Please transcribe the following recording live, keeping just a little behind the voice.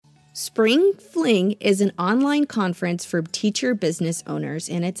Spring Fling is an online conference for teacher business owners,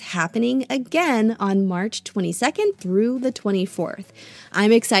 and it's happening again on March 22nd through the 24th.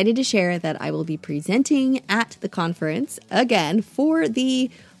 I'm excited to share that I will be presenting at the conference again for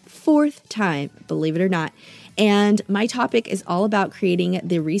the fourth time, believe it or not. And my topic is all about creating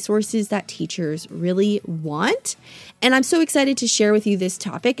the resources that teachers really want. And I'm so excited to share with you this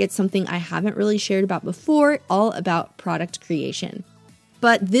topic. It's something I haven't really shared about before, all about product creation.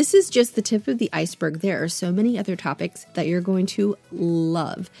 But this is just the tip of the iceberg. There are so many other topics that you're going to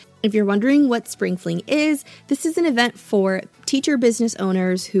love. If you're wondering what Spring Fling is, this is an event for teacher business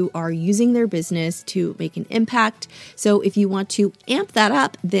owners who are using their business to make an impact. So if you want to amp that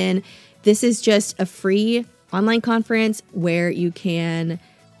up, then this is just a free online conference where you can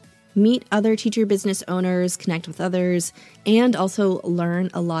meet other teacher business owners, connect with others, and also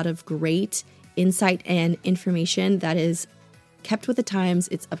learn a lot of great insight and information that is kept with the times.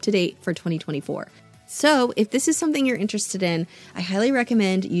 It's up to date for 2024. So if this is something you're interested in, I highly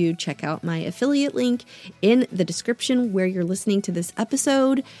recommend you check out my affiliate link in the description where you're listening to this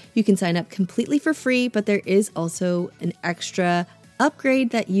episode. You can sign up completely for free, but there is also an extra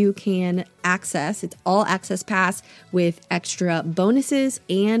upgrade that you can access. It's all access pass with extra bonuses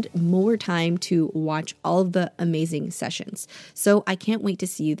and more time to watch all of the amazing sessions. So I can't wait to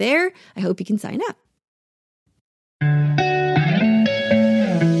see you there. I hope you can sign up.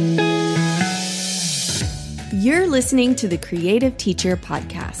 You're listening to the Creative Teacher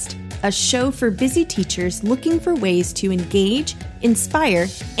Podcast, a show for busy teachers looking for ways to engage, inspire,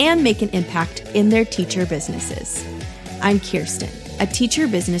 and make an impact in their teacher businesses. I'm Kirsten, a teacher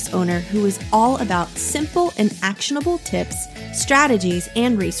business owner who is all about simple and actionable tips, strategies,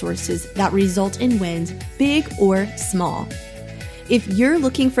 and resources that result in wins, big or small. If you're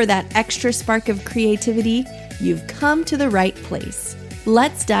looking for that extra spark of creativity, you've come to the right place.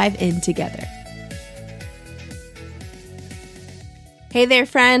 Let's dive in together. Hey there,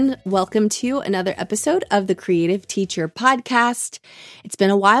 friend. Welcome to another episode of the Creative Teacher Podcast. It's been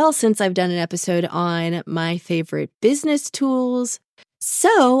a while since I've done an episode on my favorite business tools,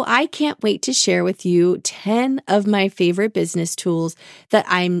 so I can't wait to share with you 10 of my favorite business tools that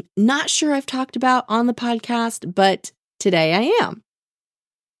I'm not sure I've talked about on the podcast, but today I am.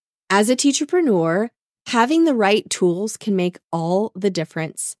 As a teacherpreneur, having the right tools can make all the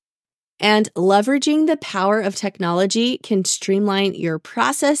difference. And leveraging the power of technology can streamline your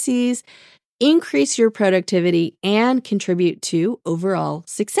processes, increase your productivity, and contribute to overall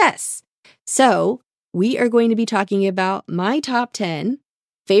success. So, we are going to be talking about my top 10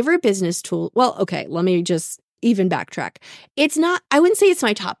 favorite business tools. Well, okay, let me just even backtrack. I wouldn't say it's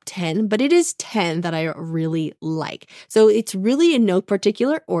my top 10, but it is 10 that I really like. So it's really in no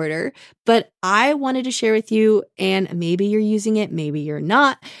particular order, but I wanted to share with you, and maybe you're using it, maybe you're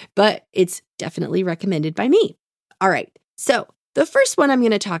not, but it's definitely recommended by me. All right. So the first one I'm going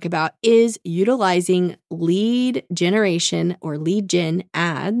to talk about is utilizing lead generation or lead gen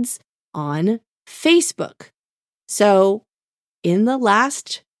ads on Facebook. So in the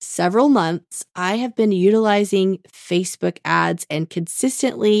last several months, I have been utilizing Facebook ads and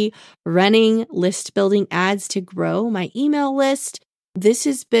consistently running list building ads to grow my email list. This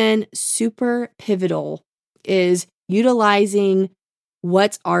has been super pivotal, is utilizing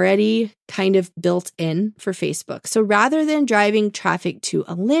what's already kind of built in for Facebook. So rather than driving traffic to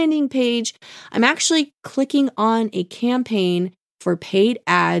a landing page, I'm actually clicking on a campaign for paid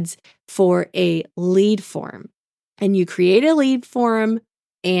ads for a lead form. And you create a lead form,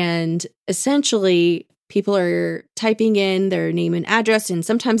 and essentially, people are typing in their name and address, and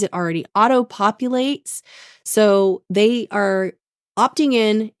sometimes it already auto-populates. So they are opting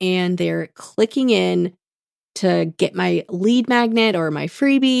in and they're clicking in to get my lead magnet or my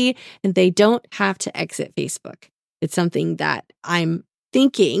freebie, and they don't have to exit Facebook. It's something that I'm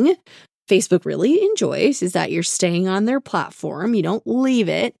thinking Facebook really enjoys, is that you're staying on their platform. You don't leave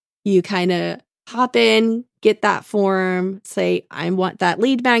it. You kind of hop in, get that form, say, I want that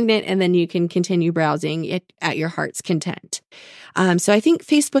lead magnet, and then you can continue browsing it at your heart's content. So I think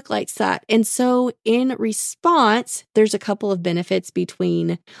Facebook likes that. And so in response, there's a couple of benefits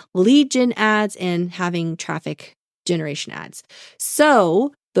between lead gen ads and having traffic generation ads.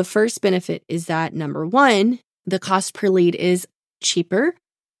 So the first benefit is that, number one, the cost per lead is cheaper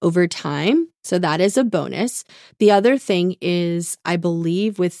over time. So that is a bonus. The other thing is, I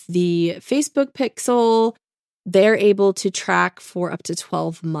believe with the Facebook Pixel, they're able to track for up to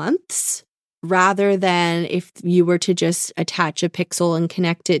 12 months rather than if you were to just attach a pixel and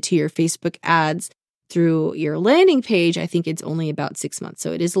connect it to your Facebook ads. through your landing page, I think it's only about 6 months.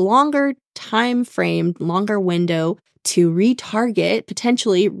 So it is longer time frame, longer window to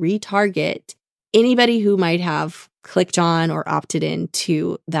potentially retarget anybody who might have clicked on or opted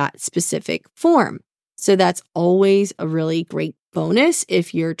into that specific form. So that's always a really great bonus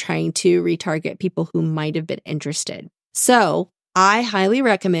if you're trying to retarget people who might have been interested. So I highly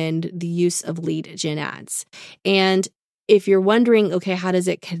recommend the use of lead gen ads. And if you're wondering, okay, how does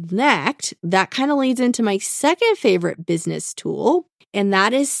it connect? That kind of leads into my second favorite business tool, and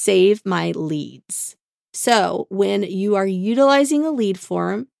that is Save My Leads. So when you are utilizing a lead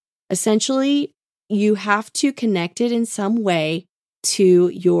form, essentially you have to connect it in some way to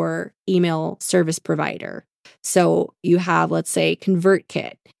your email service provider. So you have, let's say,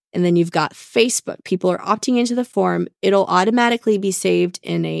 ConvertKit, and then you've got Facebook. People are opting into the form. It'll automatically be saved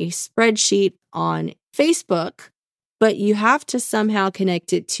in a spreadsheet on Facebook, but you have to somehow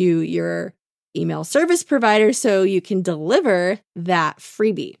connect it to your email service provider so you can deliver that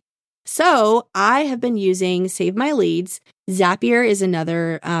freebie. So I have been using Save My Leads. Zapier is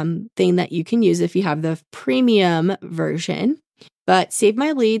another thing that you can use if you have the premium version. But Save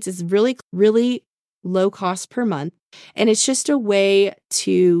My Leads is really, really low cost per month. And it's just a way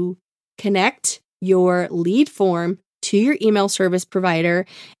to connect your lead form to your email service provider.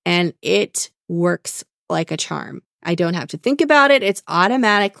 And it works like a charm. I don't have to think about it. It's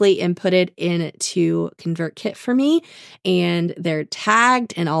automatically inputted into ConvertKit for me, and they're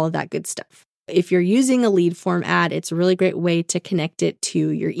tagged and all of that good stuff. If you're using a lead form ad, it's a really great way to connect it to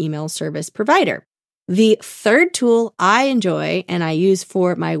your email service provider. The third tool I enjoy and I use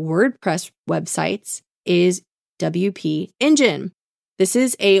for my WordPress websites is WP Engine. This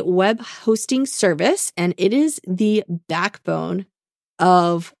is a web hosting service, and it is the backbone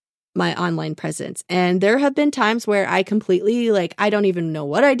of my online presence. And there have been times where I completely, I don't even know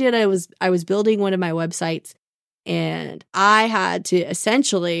what I did. I was building one of my websites and I had to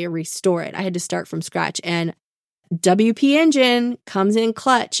essentially restore it. I had to start from scratch, and WP Engine comes in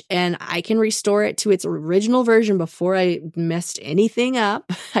clutch, and I can restore it to its original version before I messed anything up.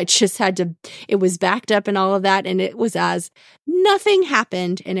 I just had to, it was backed up and all of that. And it was as nothing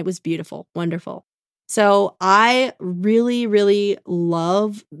happened, and it was beautiful, wonderful. So I really, really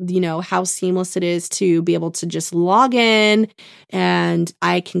love, how seamless it is to be able to just log in, and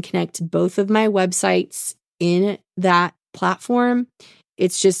I can connect both of my websites in that platform.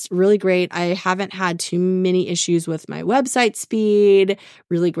 It's just really great. I haven't had too many issues with my website speed,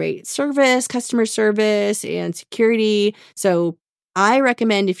 really great service, customer service, and security. So I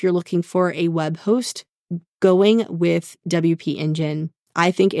recommend, if you're looking for a web host, going with WP Engine.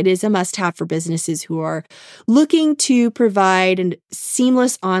 I think it is a must-have for businesses who are looking to provide a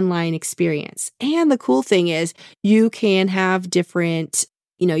seamless online experience. And the cool thing is you can have different,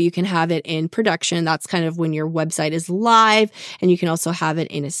 you can have it in production. That's kind of when your website is live. And you can also have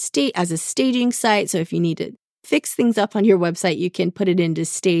it in as a staging site. So if you need to fix things up on your website, you can put it into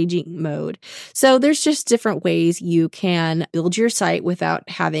staging mode. So there's just different ways you can build your site without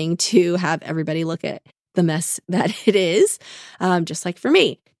having to have everybody look at the mess that it is, just like for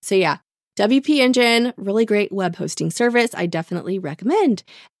me. So yeah, WP Engine, really great web hosting service. I definitely recommend.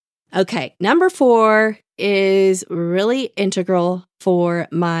 Okay, number 4 is really integral for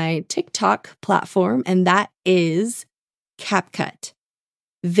my TikTok platform, and that is CapCut.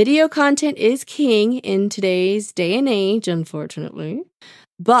 Video content is king in today's day and age, unfortunately.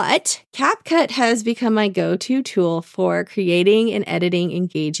 But CapCut has become my go-to tool for creating and editing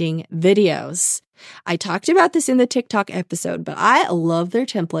engaging videos. I talked about this in the TikTok episode, but I love their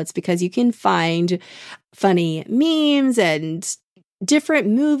templates because you can find funny memes and different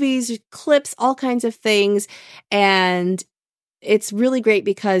movies, clips, all kinds of things. And it's really great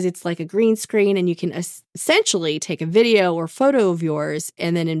because it's like a green screen, and you can essentially take a video or photo of yours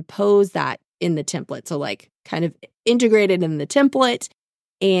and then impose that in the template. So kind of integrated in the template,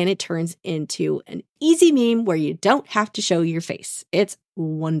 and it turns into an easy meme where you don't have to show your face. It's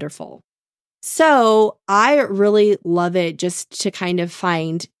wonderful. So I really love it just to kind of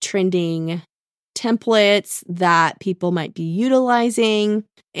find trending templates that people might be utilizing.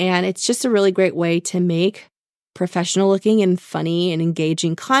 And it's just a really great way to make professional looking and funny and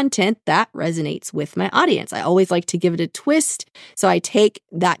engaging content that resonates with my audience. I always like to give it a twist. So I take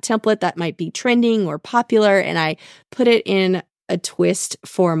that template that might be trending or popular, and I put it in a twist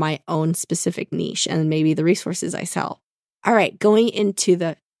for my own specific niche and maybe the resources I sell. All right, going into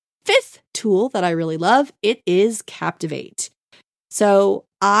the 5th tool that I really love, it is Captivate. So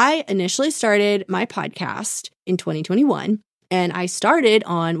I initially started my podcast in 2021, and I started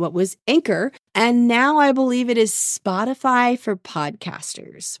on what was Anchor, and now I believe it is Spotify for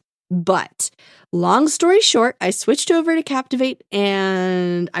podcasters. But long story short, I switched over to Captivate,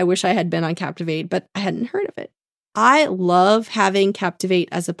 and I wish I had been on Captivate, but I hadn't heard of it. I love having Captivate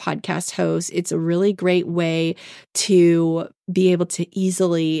as a podcast host. It's a really great way to be able to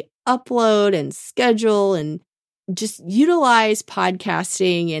easily upload and schedule and just utilize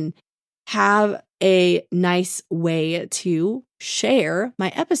podcasting and have a nice way to share my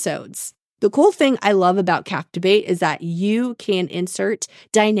episodes. The cool thing I love about Captivate is that you can insert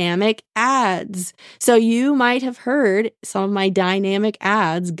dynamic ads. So you might have heard some of my dynamic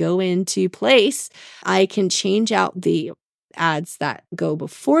ads go into place. I can change out the ads that go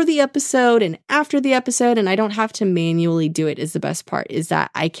before the episode and after the episode, and I don't have to manually do it. Is the best part, is that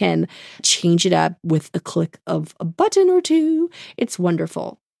I can change it up with a click of a button or two. It's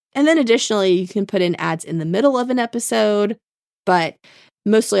wonderful. And then additionally, you can put in ads in the middle of an episode, but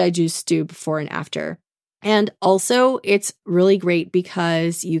mostly I just do before and after. And also, it's really great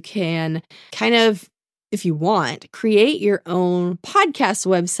because you can kind of, if you want, create your own podcast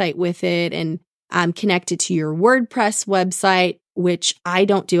website with it and connect it to your WordPress website, which I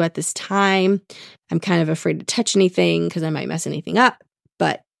don't do at this time. I'm kind of afraid to touch anything because I might mess anything up,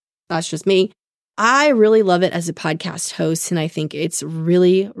 but that's just me. I really love it as a podcast host, and I think it's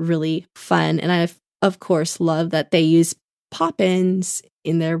really, really fun. And I, of course, love that they use pop-ins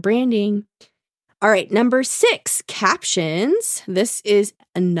in their branding. All right, number 6, Captions. This is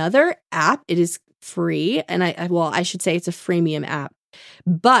another app. It is free, and I should say it's a freemium app,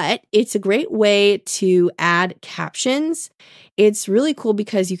 but it's a great way to add captions. It's really cool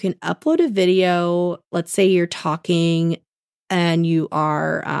because you can upload a video. Let's say you're talking and you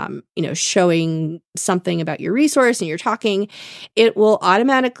are, showing something about your resource and you're talking. It will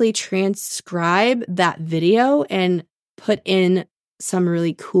automatically transcribe that video and put in some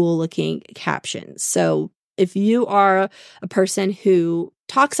really cool looking captions. So if you are a person who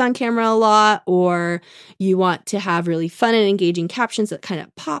talks on camera a lot, or you want to have really fun and engaging captions that kind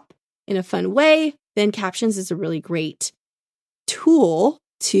of pop in a fun way, then Captions is a really great tool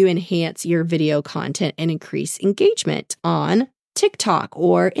to enhance your video content and increase engagement on TikTok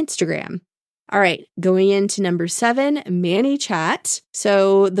or Instagram. All right, going into number 7, ManyChat.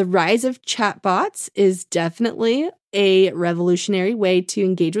 So the rise of chatbots is definitely a revolutionary way to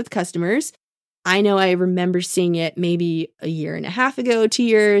engage with customers. I know I remember seeing it maybe a year and a half ago, 2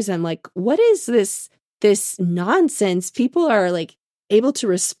 years. I'm like, what is this nonsense? People are like able to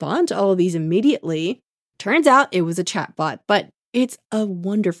respond to all of these immediately. Turns out it was a chatbot, but it's a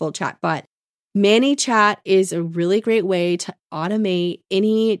wonderful chatbot. ManyChat is a really great way to automate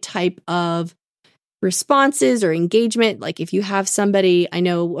any type of responses or engagement. Like if you have somebody, I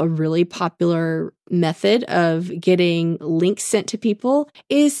know a really popular method of getting links sent to people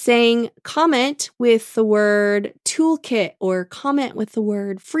is saying comment with the word toolkit or comment with the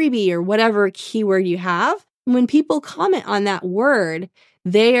word freebie or whatever keyword you have. When people comment on that word,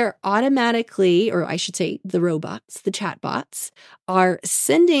 they are automatically, or I should say the robots, the chatbots, are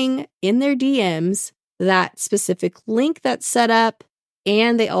sending in their DMs that specific link that's set up.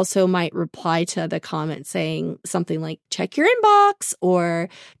 And they also might reply to the comment saying something like, check your inbox or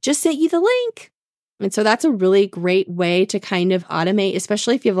just sent you the link. And so that's a really great way to kind of automate,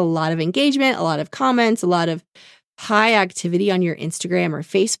 especially if you have a lot of engagement, a lot of comments, a lot of high activity on your Instagram or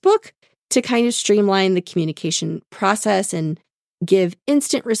Facebook, to kind of streamline the communication process and give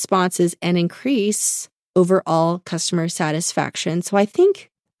instant responses and increase overall customer satisfaction. So I think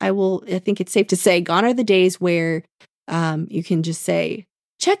it's safe to say gone are the days where you can just say,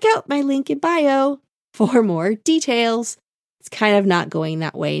 check out my link in bio for more details. It's kind of not going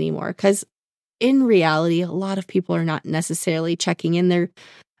that way anymore because in reality, a lot of people are not necessarily checking in their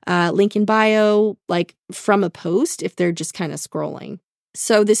link in bio like from a post if they're just kind of scrolling.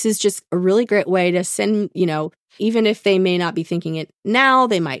 So this is just a really great way to send, even if they may not be thinking it now,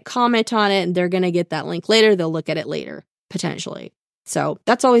 they might comment on it and they're going to get that link later. They'll look at it later, potentially. So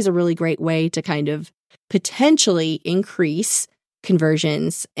that's always a really great way to kind of potentially increase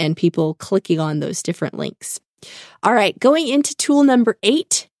conversions and people clicking on those different links. All right, going into tool number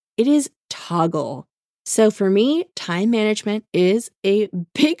 8, it is Toggl. So for me, time management is a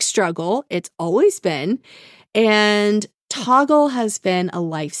big struggle. It's always been. And Toggl has been a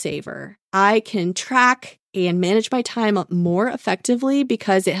lifesaver. I can track and manage my time more effectively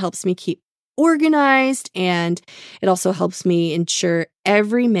because it helps me keep organized, and it also helps me ensure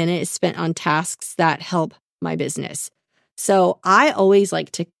every minute is spent on tasks that help my business. So I always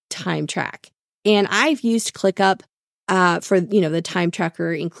like to time track, and I've used ClickUp for the time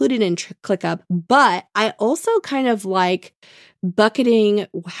tracker included in ClickUp, but I also kind of like bucketing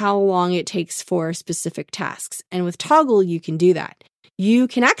how long it takes for specific tasks. And with Toggl, you can do that. you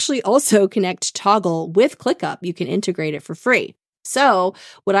can actually also connect Toggl with ClickUp. You can integrate it for free. So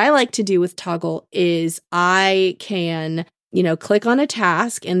what I like to do with Toggl is I can, click on a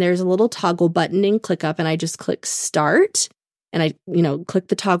task and there's a little toggle button in ClickUp and I just click start and I, click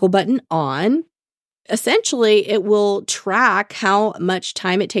the toggle button on. Essentially, it will track how much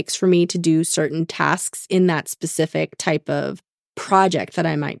time it takes for me to do certain tasks in that specific type of project that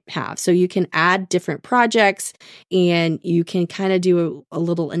I might have. So you can add different projects and you can kind of do a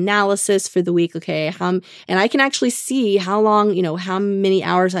little analysis for the week. Okay, and I can actually see how long, how many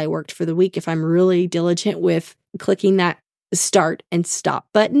hours I worked for the week if I'm really diligent with clicking that start and stop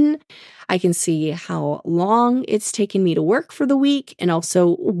button. I can see how long it's taken me to work for the week and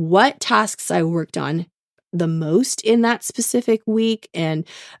also what tasks I worked on the most in that specific week. And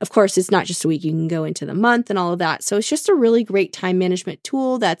of course, it's not just a week. You can go into the month and all of that. So it's just a really great time management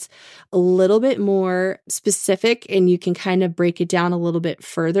tool that's a little bit more specific and you can kind of break it down a little bit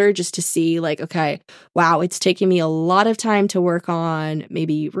further just to see like, okay, wow, it's taking me a lot of time to work on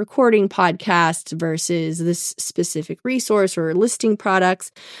maybe recording podcasts versus this specific resource or listing products.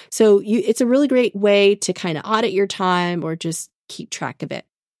 So it's a really great way to kind of audit your time or just keep track of it.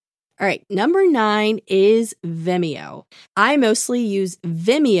 All right, number 9 is Vimeo. I mostly use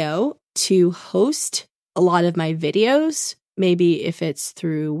Vimeo to host a lot of my videos. Maybe if it's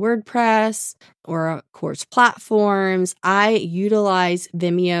through WordPress or course platforms, I utilize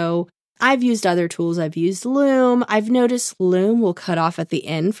Vimeo. I've used other tools. I've used Loom. I've noticed Loom will cut off at the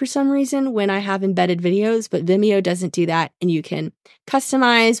end for some reason when I have embedded videos, but Vimeo doesn't do that. And you can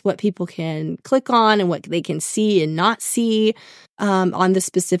customize what people can click on and what they can see and not see on the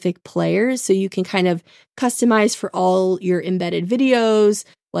specific players. So you can kind of customize for all your embedded videos.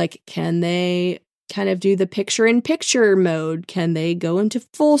 Like, can they kind of do the picture-in-picture mode? Can they go into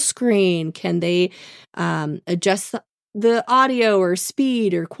full screen? Can they adjust the audio or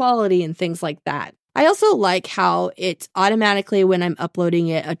speed or quality and things like that? I also like how it's automatically, when I'm uploading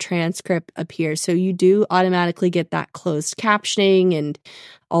it, a transcript appears. So you do automatically get that closed captioning and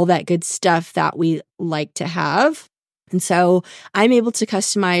all that good stuff that we like to have. And so I'm able to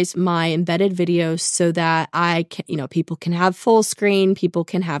customize my embedded videos so that I can, people can have full screen, people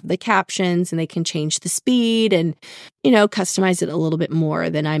can have the captions and they can change the speed and, customize it a little bit more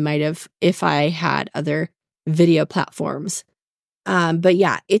than I might have if I had other video platforms. But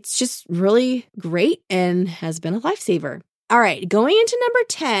yeah, it's just really great and has been a lifesaver. All right, going into number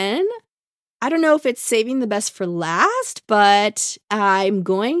 10. I don't know if it's saving the best for last, but I'm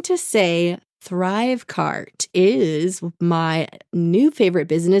going to say Thrivecart is my new favorite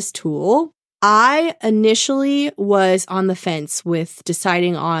business tool. I initially was on the fence with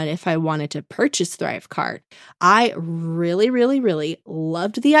deciding on if I wanted to purchase Thrivecart. I really, really, really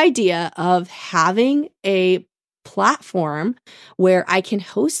loved the idea of having a platform where I can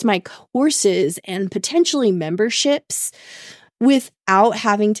host my courses and potentially memberships without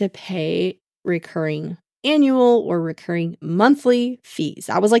having to pay recurring annual or recurring monthly fees.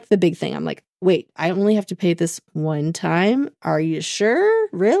 That was like the big thing. I'm like, wait, I only have to pay this one time? Are you sure?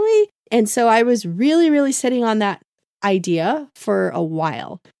 Really? And so I was really, really sitting on that idea for a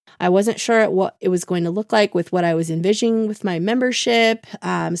while. I wasn't sure what it was going to look like with what I was envisioning with my membership.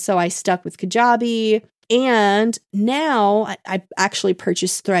 So I stuck with Kajabi. And now I actually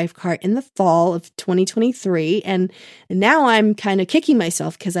purchased Thrivecart in the fall of 2023. And now I'm kind of kicking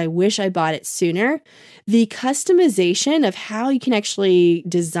myself because I wish I bought it sooner. The customization of how you can actually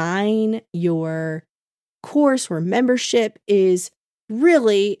design your course or membership is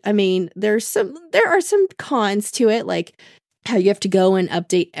really, there are some cons to it, like how you have to go and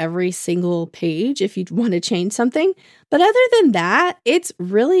update every single page if you want to change something. But other than that, it's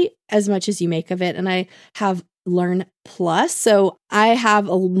really as much as you make of it. And I have Learn Plus. So I have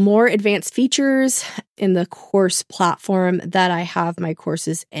more advanced features in the course platform that I have my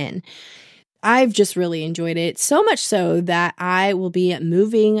courses in. I've just really enjoyed it, so much so that I will be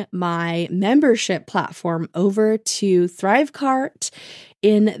moving my membership platform over to Thrivecart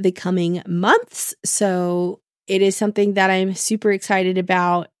in the coming months. So it is something that I'm super excited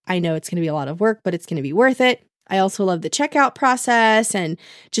about. I know it's going to be a lot of work, but it's going to be worth it. I also love the checkout process and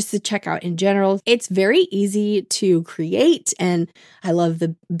just the checkout in general. It's very easy to create, and I love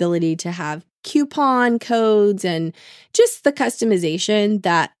the ability to have coupon codes and just the customization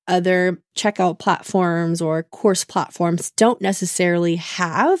that other checkout platforms or course platforms don't necessarily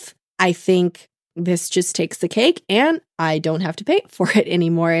have. I think this just takes the cake and I don't have to pay for it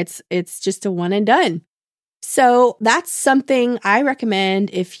anymore. It's just a one and done. So that's something I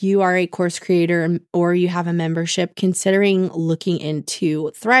recommend if you are a course creator or you have a membership, considering looking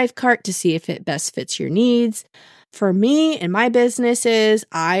into Thrivecart to see if it best fits your needs. for me and my businesses,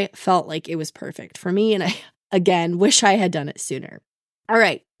 I felt like it was perfect for me. And I, again, wish I had done it sooner. All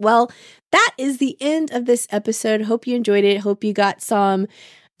right. Well, that is the end of this episode. Hope you enjoyed it. Hope you got some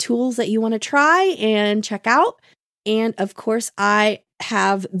tools that you want to try and check out. And of course, I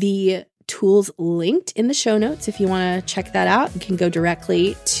have the tools linked in the show notes. If you want to check that out, you can go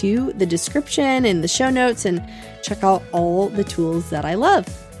directly to the description in the show notes and check out all the tools that I love.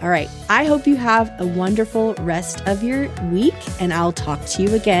 All right. I hope you have a wonderful rest of your week, and I'll talk to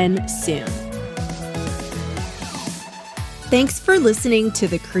you again soon. Thanks for listening to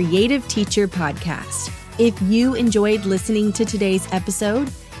the Creative Teacher Podcast. If you enjoyed listening to today's episode,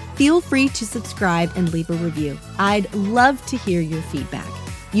 feel free to subscribe and leave a review. I'd love to hear your feedback.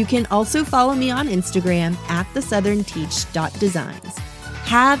 You can also follow me on Instagram at thesouthernteach.designs.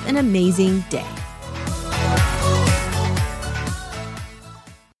 Have an amazing day.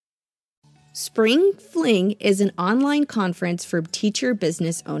 Spring Fling is an online conference for teacher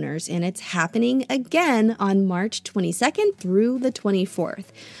business owners, and it's happening again on March 22nd through the 24th.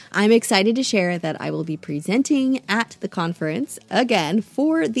 I'm excited to share that I will be presenting at the conference again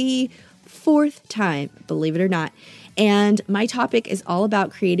for the 4th time, believe it or not. And my topic is all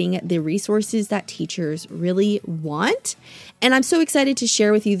about creating the resources that teachers really want. And I'm so excited to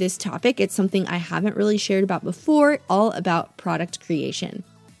share with you this topic. It's something I haven't really shared about before, all about product creation.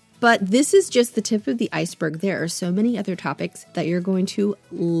 But this is just the tip of the iceberg. There are so many other topics that you're going to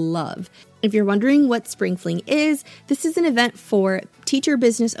love. If you're wondering what Spring Fling is, this is an event for teacher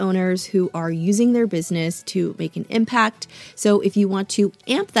business owners who are using their business to make an impact. So if you want to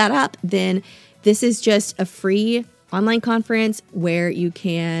amp that up, then this is just a free online conference where you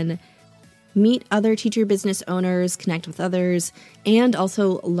can meet other teacher business owners, connect with others, and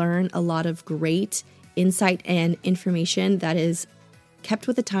also learn a lot of great insight and information that is kept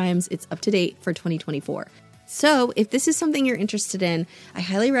with the times. It's up to date for 2024. So if this is something you're interested in, I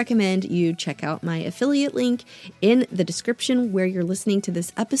highly recommend you check out my affiliate link in the description where you're listening to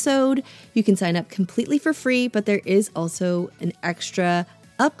this episode. You can sign up completely for free, but there is also an extra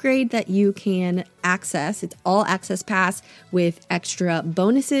upgrade that you can access. It's all access pass with extra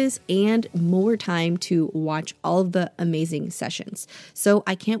bonuses and more time to watch all of the amazing sessions. So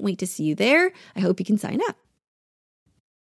I can't wait to see you there. I hope you can sign up.